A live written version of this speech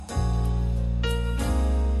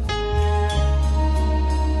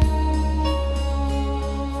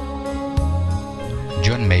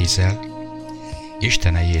Maisel,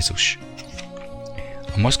 Isten-e Jézus.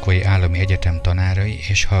 A Moszkvai Állami Egyetem tanárai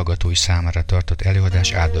és hallgatói számára tartott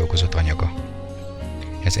előadás átdolgozott anyaga.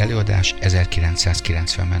 Ez előadás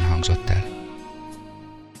 1990-ben hangzott el.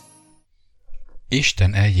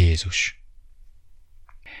 Isten-e Jézus.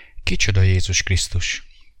 Kicsoda Jézus Krisztus?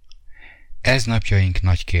 Ez napjaink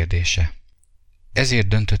nagy kérdése. Ezért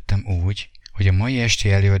döntöttem úgy, hogy a mai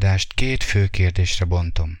esti előadást két fő kérdésre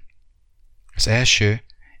bontom. Az első,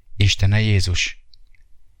 Isten-e Jézus?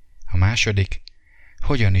 A második,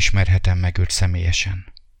 hogyan ismerhetem meg őt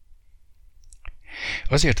személyesen?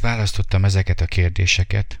 Azért választottam ezeket a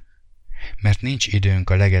kérdéseket, mert nincs időnk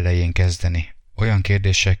a legelején kezdeni olyan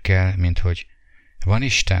kérdésekkel, mint hogy van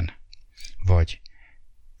Isten? Vagy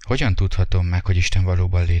hogyan tudhatom meg, hogy Isten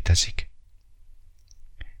valóban létezik?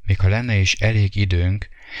 Még ha lenne is elég időnk,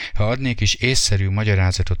 ha adnék is észszerű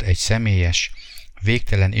magyarázatot egy személyes,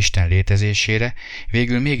 végtelen Isten létezésére,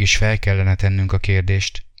 végül mégis fel kellene tennünk a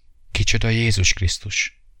kérdést, kicsoda Jézus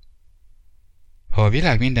Krisztus? Ha a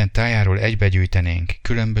világ minden tájáról egybegyűjtenénk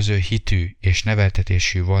különböző hitű és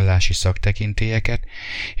neveltetésű vallási szaktekintélyeket,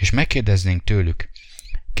 és megkérdeznénk tőlük,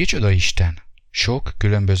 kicsoda Isten, sok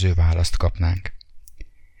különböző választ kapnánk.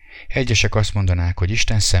 Egyesek azt mondanák, hogy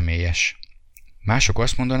Isten személyes. Mások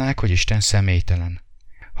azt mondanák, hogy Isten személytelen.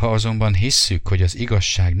 Ha azonban hisszük, hogy az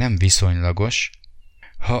igazság nem viszonylagos,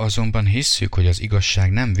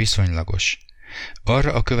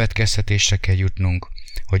 arra a következtetésre kell jutnunk,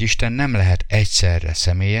 hogy Isten nem lehet egyszerre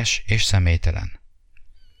személyes és személytelen.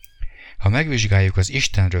 Ha megvizsgáljuk az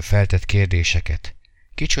Istenről feltett kérdéseket,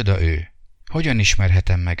 kicsoda ő? Hogyan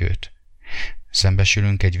ismerhetem meg őt?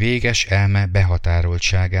 Szembesülünk egy véges elme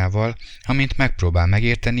behatároltságával, amint megpróbál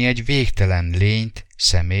megérteni egy végtelen lényt,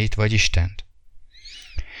 személyt vagy Istent.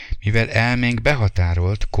 Mivel elménk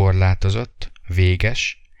behatárolt, korlátozott,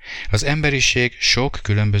 véges, az emberiség sok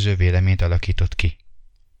különböző véleményt alakított ki.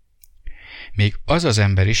 Még az az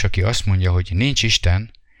ember is, aki azt mondja, hogy nincs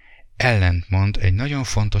Isten, ellentmond egy nagyon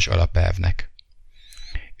fontos alapelvnek.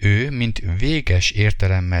 Ő, mint véges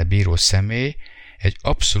értelemmel bíró személy, egy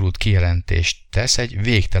abszolút kijelentést tesz egy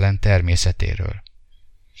végtelen természetéről.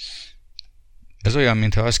 Ez olyan,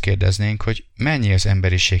 mintha azt kérdeznénk, hogy mennyi az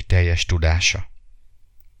emberiség teljes tudása.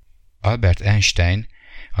 Albert Einstein,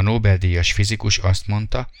 a Nobel-díjas fizikus azt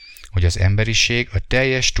mondta, hogy az emberiség a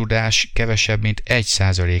teljes tudás kevesebb, mint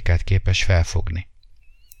 1%-át képes felfogni.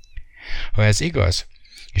 Ha ez igaz,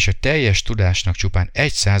 és a teljes tudásnak csupán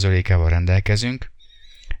 1%-ával rendelkezünk,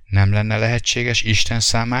 nem lenne lehetséges Isten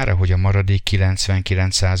számára, hogy a maradék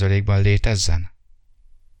 99%-ban létezzen?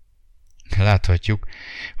 Láthatjuk,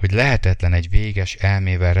 hogy lehetetlen egy véges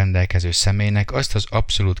elmével rendelkező személynek azt az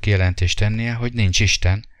abszolút kijelentést tennie, hogy nincs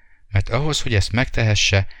Isten, mert ahhoz, hogy ezt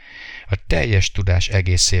megtehesse, a teljes tudás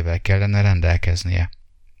egészével kellene rendelkeznie.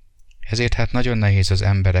 Ezért hát nagyon nehéz az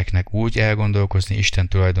embereknek úgy elgondolkozni Isten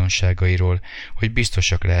tulajdonságairól, hogy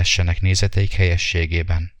biztosak lehessenek nézeteik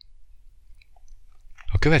helyességében.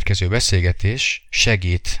 A következő beszélgetés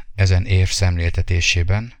segít ezen érv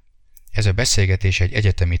szemléltetésében. Ez a beszélgetés egy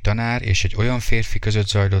egyetemi tanár és egy olyan férfi között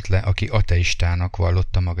zajlott le, aki ateistának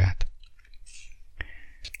vallotta magát.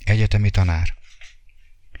 Egyetemi tanár.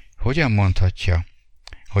 Hogyan mondhatja,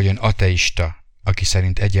 hogy ön ateista, aki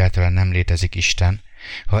szerint egyáltalán nem létezik Isten,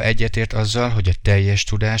 ha egyetért azzal, hogy a teljes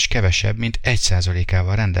tudás kevesebb, mint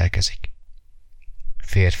 1%-ával rendelkezik?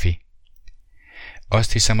 Férfi.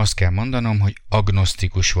 Azt hiszem, azt kell mondanom, hogy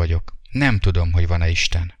agnosztikus vagyok. Nem tudom, hogy van-e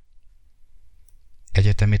Isten.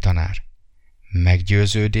 Egyetemi tanár.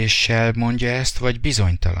 Meggyőződéssel mondja ezt, vagy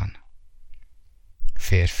bizonytalan?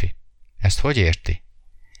 Férfi. Ezt hogy érti?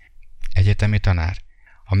 Egyetemi tanár.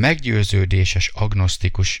 A meggyőződéses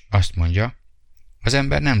agnosztikus azt mondja, az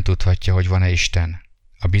ember nem tudhatja, hogy van-e Isten.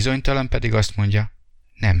 A bizonytalan pedig azt mondja,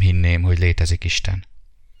 nem hinném, hogy létezik Isten.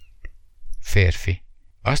 Férfi.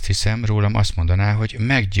 Azt hiszem, rólam azt mondaná, hogy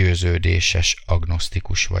meggyőződéses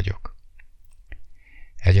agnosztikus vagyok.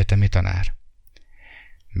 Egyetemi tanár.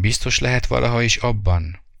 Biztos lehet valaha is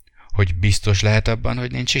abban, hogy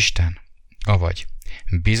nincs Isten? Avagy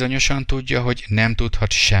bizonyosan tudja, hogy nem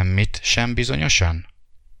tudhat semmit sem bizonyosan?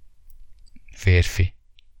 Férfi.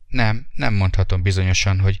 Nem mondhatom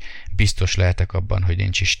bizonyosan, hogy biztos lehetek abban, hogy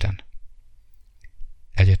nincs Isten.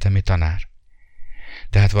 Egyetemi tanár.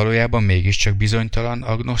 Tehát valójában mégiscsak bizonytalan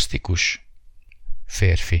agnosztikus?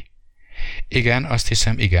 Férfi. Igen, azt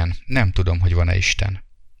hiszem, igen, nem tudom, hogy van-e Isten.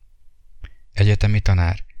 Egyetemi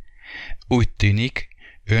tanár. Úgy tűnik,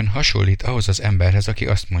 ön hasonlít ahhoz az emberhez, aki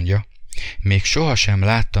azt mondja, még sohasem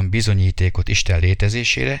láttam bizonyítékot Isten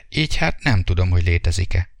létezésére, így hát nem tudom, hogy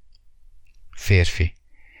létezik-e. Férfi.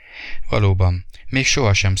 Valóban, még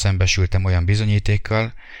sohasem szembesültem olyan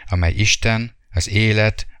bizonyítékkal, amely Isten, az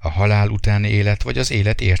élet, a halál utáni élet vagy az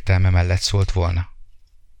élet értelme mellett szólt volna.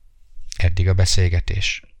 Eddig a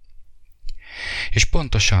beszélgetés. És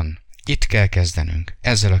pontosan itt kell kezdenünk,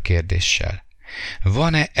 ezzel a kérdéssel.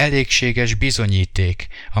 Van-e elégséges bizonyíték,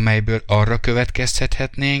 amelyből arra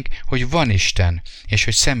következtethetnénk, hogy van Isten, és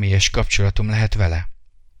hogy személyes kapcsolatom lehet vele?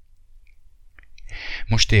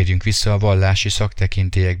 Most térjünk vissza a vallási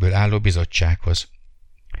szaktekintélyekből álló bizottsághoz.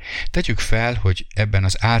 Tegyük fel, hogy ebben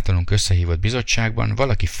az általunk összehívott bizottságban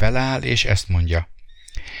valaki feláll, és ezt mondja: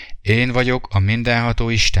 én vagyok a mindenható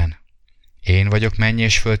Isten. Én vagyok menny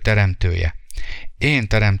és föld teremtője. Én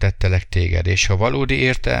teremtettelek téged, és ha valódi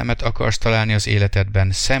értelmet akarsz találni az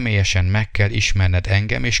életedben, személyesen meg kell ismerned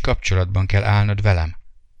engem, és kapcsolatban kell állnod velem.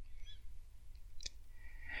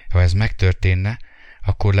 Ha ez megtörténne,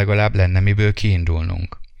 akkor legalább lenne miből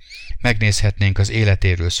kiindulnunk. Megnézhetnénk az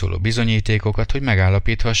életéről szóló bizonyítékokat, hogy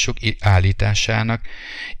megállapíthassuk állításának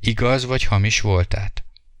igaz vagy hamis voltát.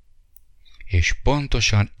 És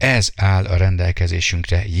pontosan ez áll a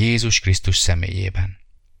rendelkezésünkre Jézus Krisztus személyében.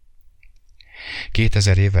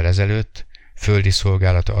 2000 évvel ezelőtt, földi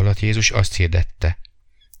szolgálata alatt Jézus azt hirdette: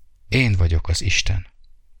 én vagyok az Isten.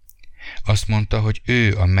 Azt mondta, hogy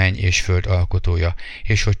ő a menny és föld alkotója,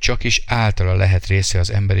 és hogy csak is általa lehet része az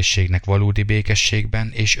emberiségnek valódi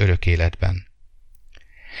békességben és örök életben.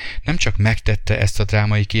 Nem csak megtette ezt a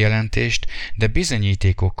drámai kijelentést, de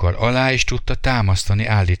bizonyítékokkal alá is tudta támasztani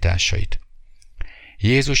állításait.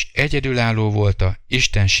 Jézus egyedülálló volt a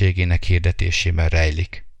istenségének hirdetésében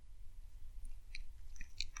rejlik.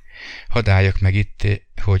 Hadd álljak meg itt,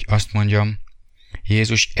 hogy azt mondjam,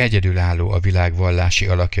 Jézus egyedülálló a világ vallási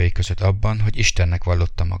alakjai között abban, hogy Istennek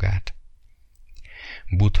vallotta magát.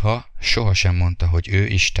 Buddha sohasem mondta, hogy ő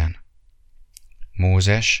Isten.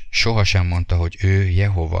 Mózes sohasem mondta, hogy ő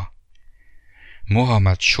Jehova.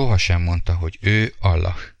 Mohamed sohasem mondta, hogy ő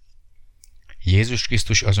Allah. Jézus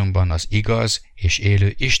Krisztus azonban az igaz és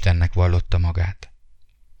élő Istennek vallotta magát.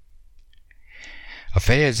 A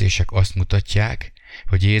feljegyzések azt mutatják,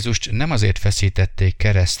 hogy Jézust nem azért feszítették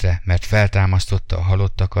keresztre, mert feltámasztotta a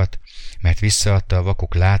halottakat, mert visszaadta a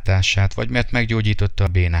vakok látását, vagy mert meggyógyította a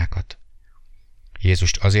bénákat.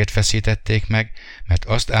 Jézust azért feszítették meg, mert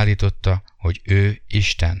azt állította, hogy ő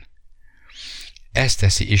Isten. Ez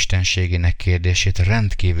teszi istenségének kérdését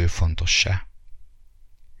rendkívül fontossá.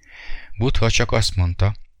 Buddha csak azt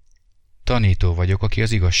mondta: tanító vagyok, aki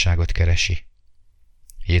az igazságot keresi.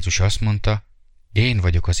 Jézus azt mondta: én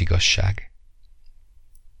vagyok az igazság.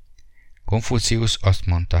 Konfuciusz azt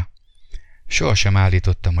mondta: sohasem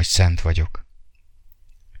állítottam, hogy szent vagyok.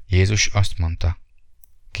 Jézus azt mondta: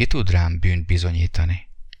 ki tud rám bűnt bizonyítani?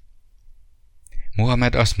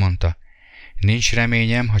 Mohamed azt mondta: nincs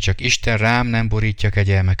reményem, ha csak Isten rám nem borítja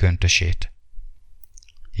kegyelme köntösét.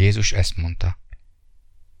 Jézus ezt mondta: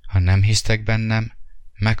 ha nem hisztek bennem,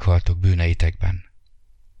 meghaltok bűneitekben.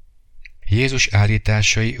 Jézus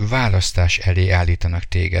állításai választás elé állítanak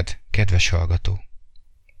téged, kedves hallgató.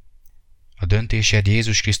 A döntésed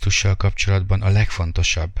Jézus Krisztussal kapcsolatban a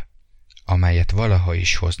legfontosabb, amelyet valaha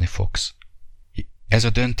is hozni fogsz. Ez a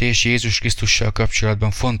döntés Jézus Krisztussal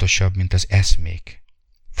kapcsolatban fontosabb, mint az eszmék,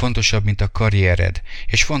 fontosabb, mint a karriered,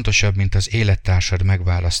 és fontosabb, mint az élettársad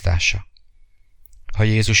megválasztása. Ha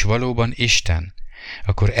Jézus valóban Isten,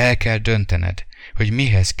 akkor el kell döntened, hogy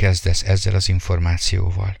mihez kezdesz ezzel az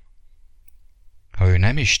információval. Ha ő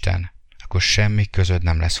nem Isten, akkor semmi közöd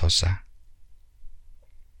nem lesz hozzá.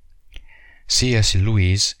 C.S.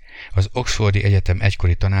 Lewis, az Oxfordi Egyetem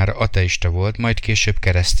egykori tanára ateista volt, majd később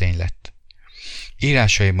keresztény lett.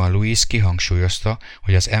 Írásaiban Lewis kihangsúlyozta,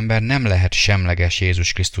 hogy az ember nem lehet semleges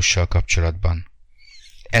Jézus Krisztussal kapcsolatban.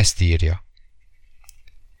 Ezt írja: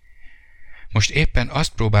 most éppen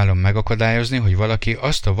azt próbálom megakadályozni, hogy valaki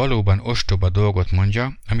azt a valóban ostoba dolgot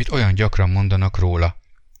mondja, amit olyan gyakran mondanak róla.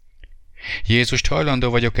 Jézust hajlandó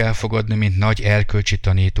vagyok elfogadni, mint nagy erkölcsi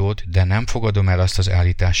tanítót, de nem fogadom el azt az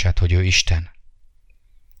állítását, hogy ő Isten.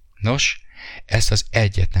 Nos, ezt az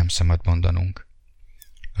egyet nem szabad mondanunk.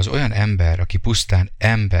 Az olyan ember, aki pusztán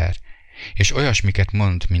ember, és olyasmiket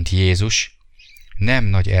mond, mint Jézus, nem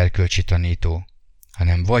nagy erkölcsi tanító,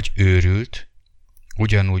 hanem vagy őrült,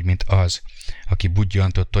 ugyanúgy, mint az, aki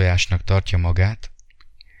budjantott tojásnak tartja magát,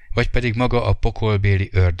 vagy pedig maga a pokolbéli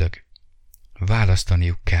ördög.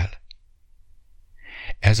 Választaniuk kell.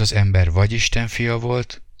 Ez az ember vagy Isten fia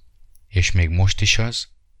volt, és még most is az,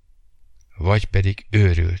 vagy pedig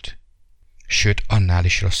őrült, sőt annál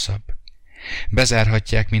is rosszabb.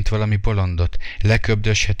 Bezárhatják, mint valami bolondot,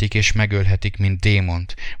 leköbdöshetik és megölhetik, mint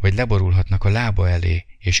démont, vagy leborulhatnak a lába elé,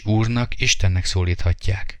 és Úrnak, Istennek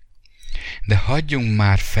szólíthatják. De hagyjunk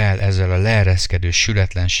már fel ezzel a leereszkedő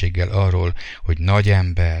sületlenséggel arról, hogy nagy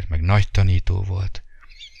ember, meg nagy tanító volt.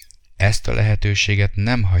 Ezt a lehetőséget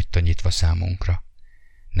nem hagyta nyitva számunkra.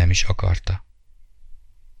 Nem is akarta.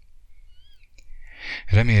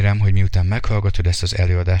 Remélem, hogy miután meghallgatod ezt az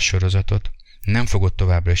előadássorozatot, nem fogod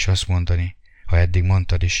továbbra is azt mondani, ha eddig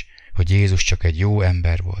mondtad is, hogy Jézus csak egy jó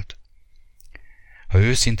ember volt. Ha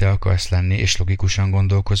őszinte akarsz lenni és logikusan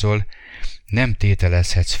gondolkozol, nem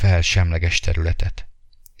tételezhetsz fel semleges területet.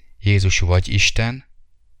 Jézus vagy Isten,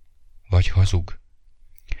 vagy hazug.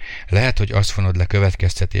 Lehet, hogy azt vonod le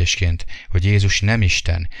következtetésként, hogy Jézus nem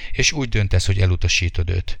Isten, és úgy döntesz, hogy elutasítod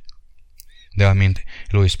őt. De amint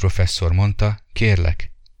Louis professzor mondta,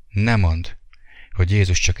 kérlek, ne mondd, hogy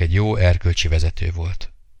Jézus csak egy jó erkölcsi vezető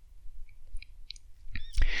volt.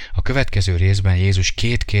 A következő részben Jézus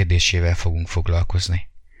 2 kérdésével fogunk foglalkozni.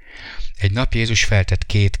 Egy nap Jézus feltett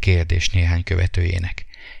 2 kérdést néhány követőjének.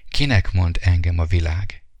 Kinek mond engem a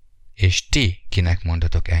világ? És ti kinek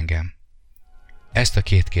mondatok engem? Ezt a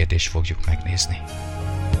 2 kérdést fogjuk megnézni.